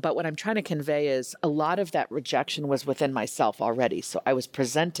 But what I'm trying to convey is a lot of that rejection was within myself already. So I was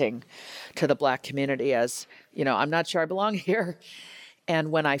presenting to the black community as, I'm not sure I belong here.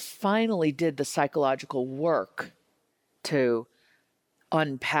 And when I finally did the psychological work to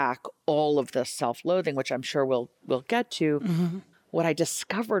unpack all of the self-loathing, which I'm sure we'll get to, what I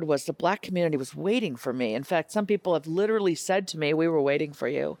discovered was the black community was waiting for me. In fact, some people have literally said to me, we were waiting for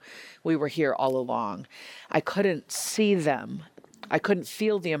you. We were here all along. I couldn't see them. I couldn't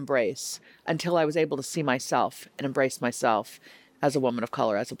feel the embrace until I was able to see myself and embrace myself as a woman of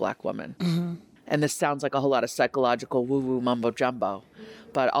color, as a black woman. Mm-hmm. And this sounds like a whole lot of psychological woo-woo mumbo-jumbo,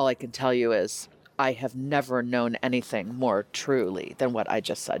 but all I can tell you is I have never known anything more truly than what I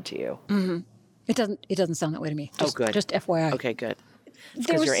just said to you. Mm-hmm. It doesn't sound that way to me. Just, good. Just FYI. Okay, good.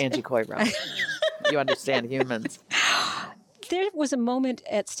 Because you're Angie Coiro. You understand humans. There was a moment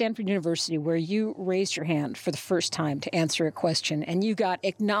at Stanford University where you raised your hand for the first time to answer a question, and you got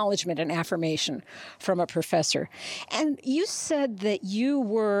acknowledgement and affirmation from a professor. And you said that you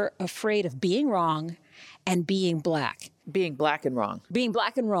were afraid of being wrong and being black. Being black and wrong. Being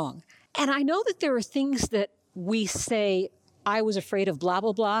black and wrong. And I know that there are things that we say, I was afraid of blah,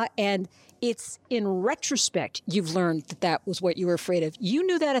 blah, blah, and it's in retrospect you've learned that that was what you were afraid of. You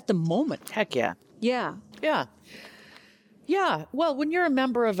knew that at the moment. Heck yeah. Yeah. Yeah. Yeah. Well, when you're a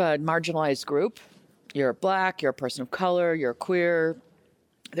member of a marginalized group, you're black, you're a person of color, you're queer,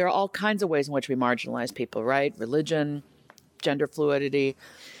 there are all kinds of ways in which we marginalize people, right? Religion, gender fluidity.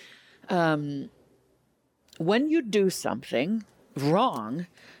 When you do something wrong,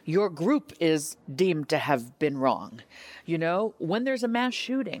 your group is deemed to have been wrong. When there's a mass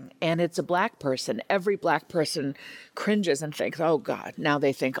shooting and it's a black person, every black person cringes and thinks, oh God, now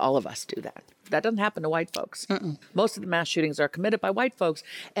they think all of us do that. That doesn't happen to white folks. Mm-mm. Most of the mass shootings are committed by white folks,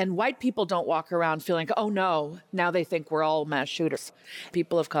 and white people don't walk around feeling, oh no, now they think we're all mass shooters.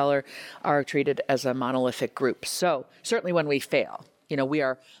 People of color are treated as a monolithic group. So certainly when we fail, we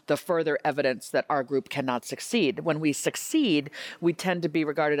are the further evidence that our group cannot succeed. When we succeed, we tend to be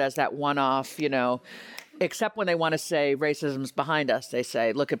regarded as that one-off, except when they want to say racism's behind us. They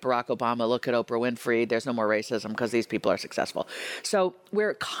say, look at Barack Obama, look at Oprah Winfrey. There's no more racism because these people are successful. So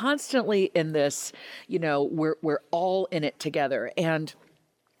we're constantly in this, we're all in it together and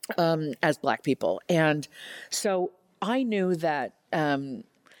as black people. And so I knew that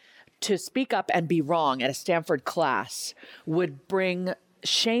to speak up and be wrong at a Stanford class would bring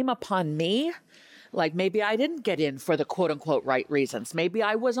shame upon me. Like maybe I didn't get in for the quote unquote right reasons. Maybe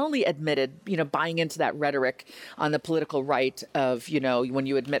I was only admitted, buying into that rhetoric on the political right of, when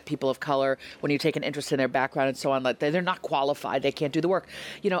you admit people of color, when you take an interest in their background and so on, like they're not qualified, they can't do the work.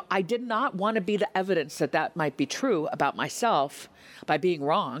 I did not want to be the evidence that might be true about myself by being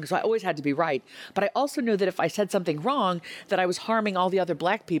wrong. So I always had to be right. But I also knew that if I said something wrong, that I was harming all the other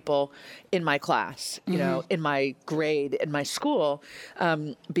black people in my class, in my grade, in my school,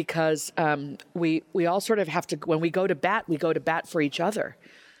 because we all sort of have to, when we go to bat for each other.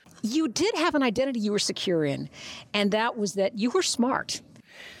 You did have an identity you were secure in, and that was that you were smart.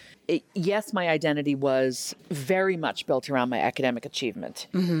 yes, my identity was very much built around my academic achievement.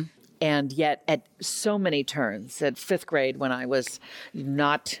 And yet at so many turns, at fifth grade when I was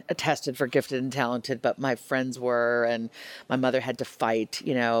not tested for gifted and talented, but my friends were, and my mother had to fight,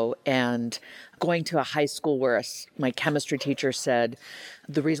 and going to a high school where my chemistry teacher said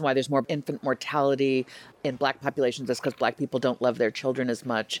the reason why there's more infant mortality in Black populations is because Black people don't love their children as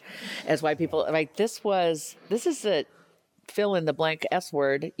much as white people. Like this is a fill in the blank S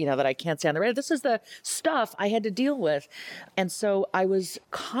word, that I can't say on the radio. This is the stuff I had to deal with. And so I was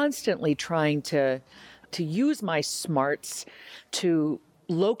constantly trying to use my smarts to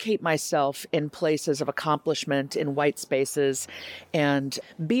locate myself in places of accomplishment in white spaces and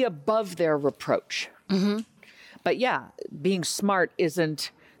be above their reproach. But yeah, being smart is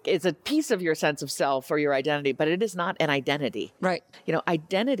a piece of your sense of self or your identity, but it is not an identity. Right.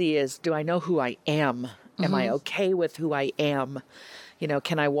 Identity is, do I know who I am? Am I okay with who I am?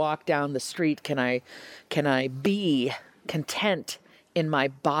 Can I walk down the street? Can I be content in my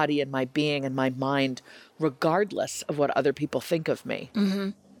body and my being and my mind, regardless of what other people think of me?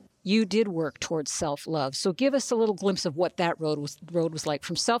 You did work towards self-love. So give us a little glimpse of what that road was like,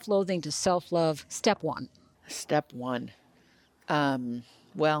 from self-loathing to self-love. Step one. Step one.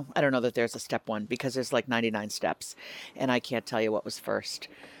 Well, I don't know that there's a step one because there's like 99 steps, and I can't tell you what was first.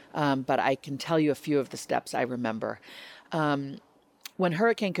 But I can tell you a few of the steps I remember. When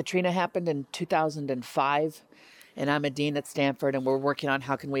Hurricane Katrina happened in 2005, and I'm a dean at Stanford, and we're working on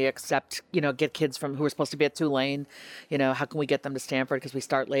how can we accept, get kids from who are supposed to be at Tulane, how can we get them to Stanford because we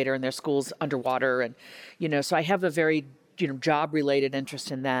start later and their school's underwater. And, so I have a very job-related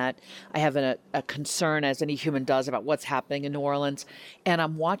interest in that. I have a concern, as any human does, about what's happening in New Orleans. And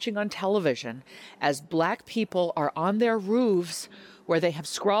I'm watching on television as Black people are on their roofs where they have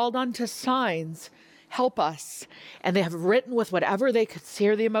scrawled onto signs, "Help us." And they have written with whatever they could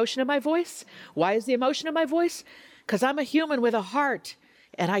hear the emotion in my voice. Why is the emotion in my voice? Because I'm a human with a heart.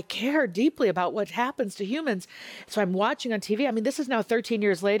 And I care deeply about what happens to humans. So I'm watching on TV. I mean, this is now 13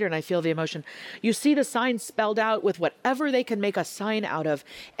 years later, and I feel the emotion. You see the sign spelled out with whatever they can make a sign out of.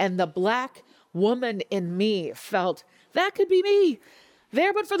 And the Black woman in me felt, that could be me.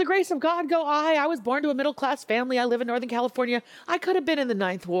 There, but for the grace of God, go I. I was born to a middle-class family. I live in Northern California. I could have been in the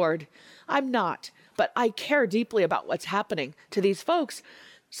 9th Ward. I'm not. But I care deeply about what's happening to these folks,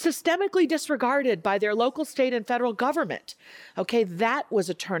 systemically disregarded by their local, state, and federal government. Okay, that was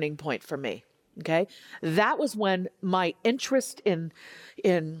a turning point for me. Okay, that was when my interest in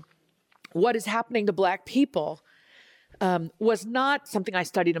what is happening to Black people was not something I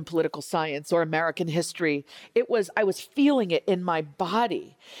studied in political science or American history. I was feeling it in my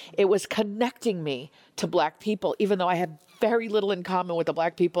body. It was connecting me to Black people, even though I had very little in common with the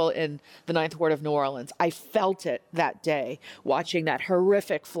Black people in the 9th Ward of New Orleans. I felt it that day, watching that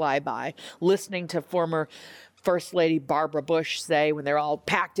horrific flyby, listening to former First Lady Barbara Bush say, when they're all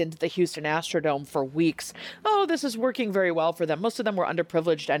packed into the Houston Astrodome for weeks, oh, this is working very well for them. Most of them were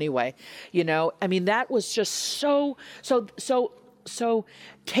underprivileged anyway. I mean, that was just so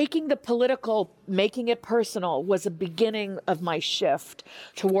taking the political, making it personal was a beginning of my shift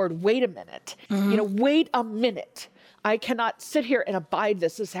toward, wait a minute, wait a minute. I cannot sit here and abide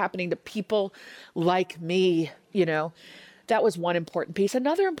this is happening to people like me, That was one important piece.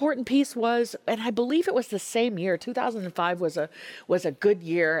 Another important piece was, and I believe it was the same year, 2005 was a good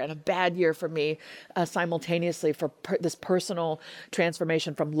year and a bad year for me simultaneously for this personal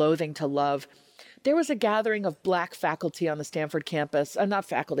transformation from loathing to love. There was a gathering of Black faculty on the Stanford campus, not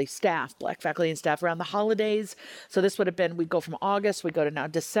faculty, staff, Black faculty and staff around the holidays. So this would have been, we go from August, we go to now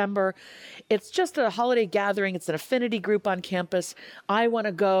December. It's just a holiday gathering. It's an affinity group on campus. I want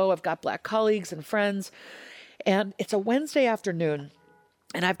to go. I've got Black colleagues and friends. And it's a Wednesday afternoon.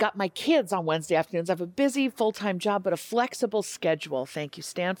 And I've got my kids on Wednesday afternoons. I have a busy full-time job, but a flexible schedule. Thank you,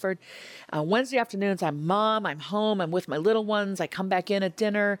 Stanford. Wednesday afternoons, I'm mom, I'm home, I'm with my little ones. I come back in at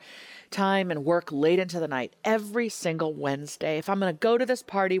dinner time and work late into the night every single Wednesday. If I'm going to go to this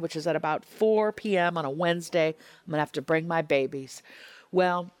party, which is at about 4 p.m. on a Wednesday, I'm going to have to bring my babies.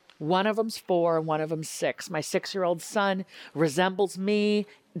 Well, one of them's 4 and one of them's 6. My 6-year-old son resembles me,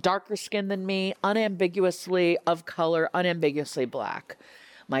 darker skin than me, unambiguously of color, unambiguously Black.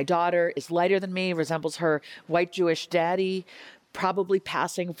 My daughter is lighter than me, resembles her white Jewish daddy, probably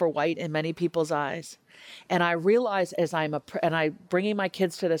passing for white in many people's eyes. And I realize as I'm bringing my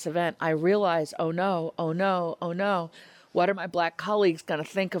kids to this event, I realize, oh no, what are my Black colleagues going to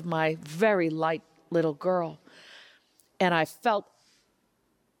think of my very light little girl? And I felt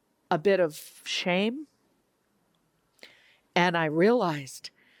a bit of shame. And I realized,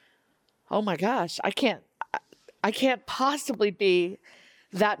 oh my gosh, I can't possibly be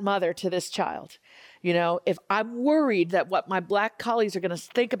that mother to this child. You know, if I'm worried that what my Black colleagues are going to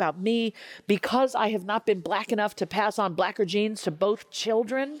think about me because I have not been Black enough to pass on Blacker genes to both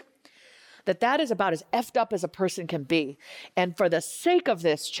children, that is about as effed up as a person can be. And for the sake of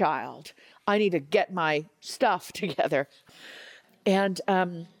this child, I need to get my stuff together. And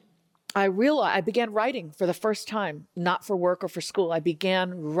I began writing for the first time, not for work or for school. I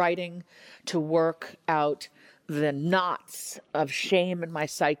began writing to work out the knots of shame in my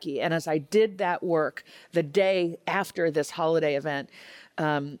psyche. And as I did that work, the day after this holiday event,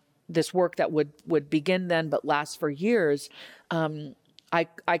 this work that would begin then but last for years,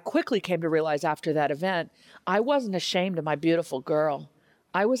 I quickly came to realize after that event, I wasn't ashamed of my beautiful girl.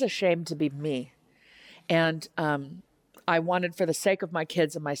 I was ashamed to be me. And I wanted, for the sake of my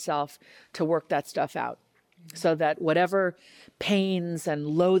kids and myself, to work that stuff out so that whatever pains and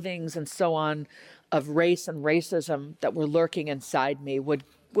loathings and so on of race and racism that were lurking inside me would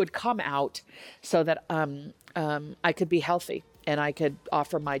come out so that I could be healthy and I could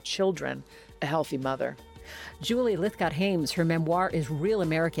offer my children a healthy mother. Julie Lythcott Haims, her memoir is Real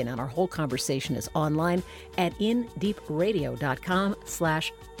American, and our whole conversation is online at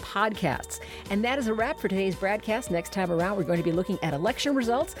indeepradio.com/podcasts. And that is a wrap for today's BradCast. Next time around, we're going to be looking at election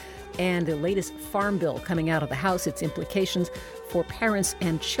results and the latest farm bill coming out of the House, its implications for parents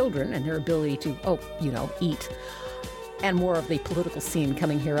and children and their ability to, eat. And more of the political scene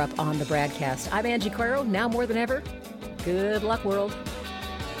coming here up on the BradCast. I'm Angie Coiro. Now more than ever, good luck, world.